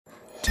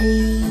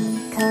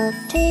Twinkle,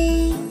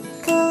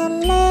 twinkle,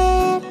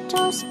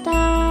 little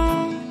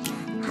star,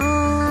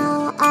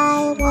 how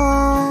I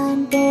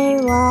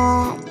wonder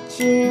what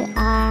you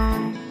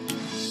are.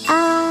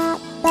 Up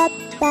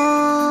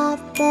above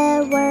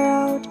the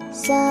world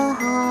so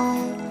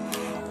high,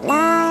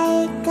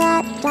 like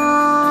a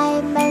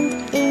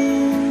diamond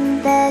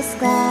in the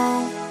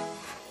sky.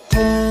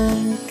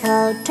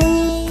 Twinkle,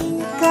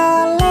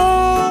 twinkle,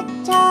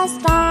 little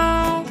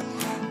star,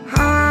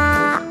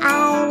 how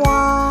I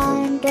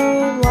wonder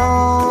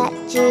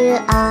what you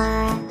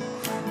are.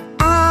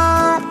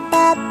 Up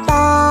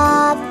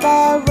above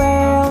the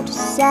world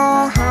so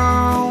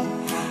high,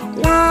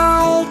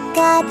 like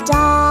a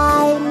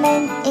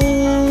diamond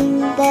in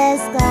the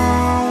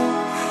sky.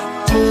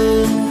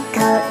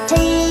 Twinkle,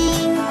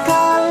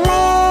 twinkle,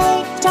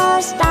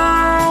 little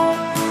star,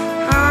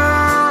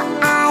 how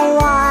I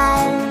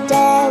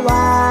wonder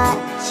what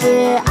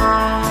you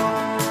are.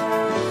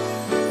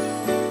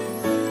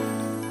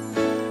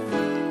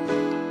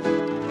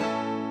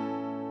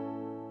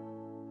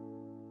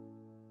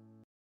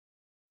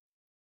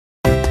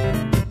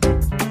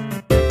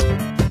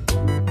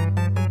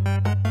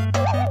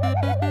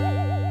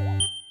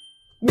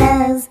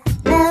 Nose,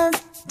 nose,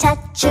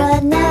 touch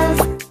your nose.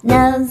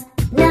 Nose,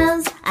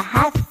 nose, I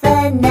have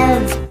a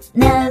nose.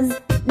 Nose,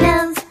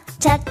 nose,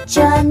 touch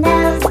your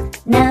nose.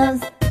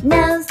 Nose,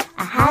 nose,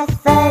 I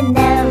have a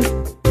nose.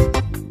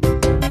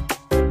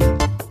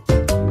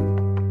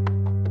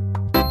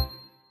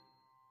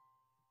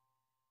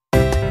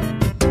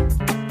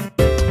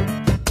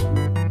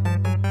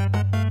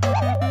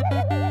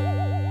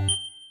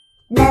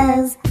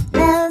 Nose,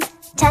 nose,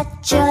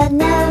 touch your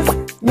nose.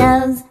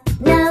 Nose,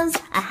 nose,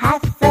 I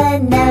have a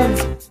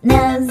nose.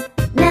 Nose,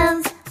 nose,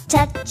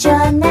 touch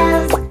your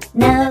nose.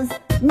 Nose,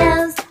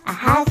 nose, I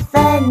have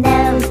a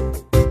nose.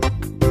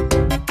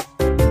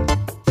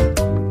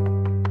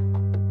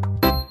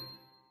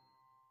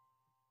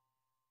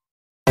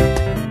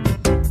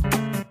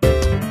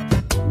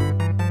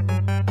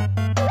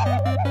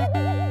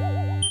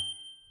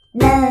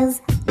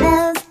 Nose,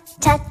 nose,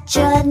 touch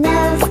your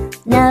nose.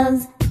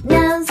 Nose,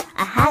 nose,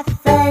 I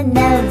have a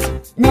nose.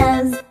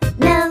 Nose,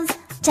 nose,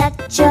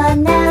 touch your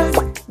nose.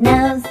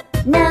 Nose,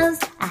 nose,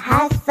 I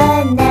have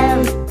a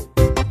nose.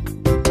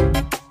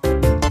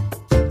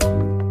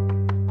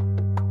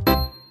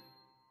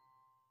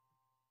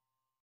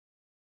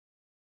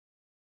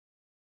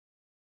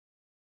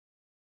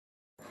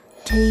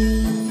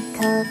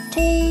 Twinkle,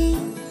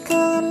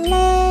 twinkle,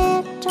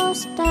 little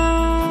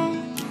star,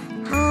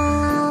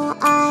 how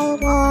I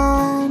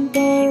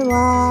wonder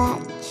what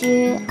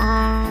you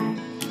are.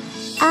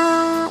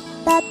 Up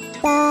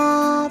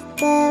above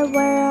the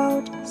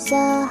world so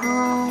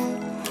high,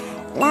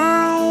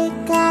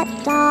 like a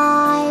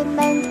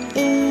diamond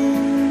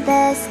in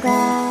the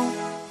sky.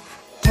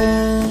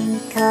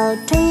 Twinkle,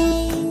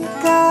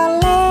 twinkle,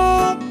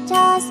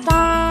 little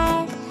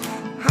star,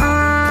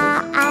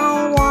 how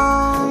I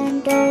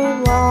wonder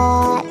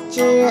what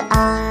you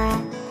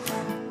are.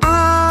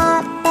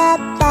 Up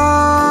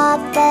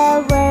above the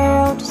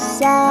world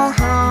so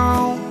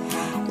high,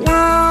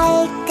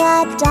 like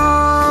a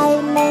diamond